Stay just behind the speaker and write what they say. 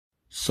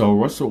So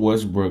Russell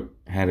Westbrook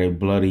had a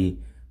bloody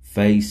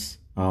face.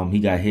 He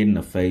got hit in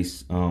the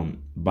face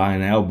by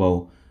an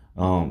elbow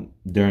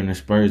during the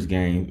Spurs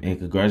game. And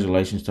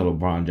congratulations to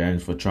LeBron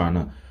James for trying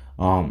to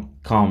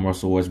calm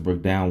Russell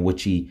Westbrook down,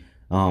 which he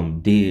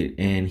did,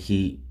 and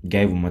he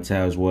gave him a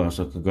towel as well.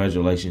 So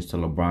congratulations to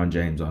LeBron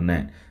James on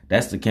that.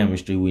 That's the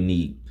chemistry we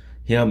need.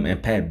 Him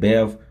and Pat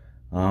Bev,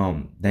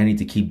 they need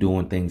to keep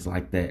doing things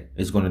like that.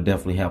 It's going to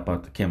definitely help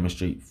out the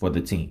chemistry for the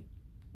team.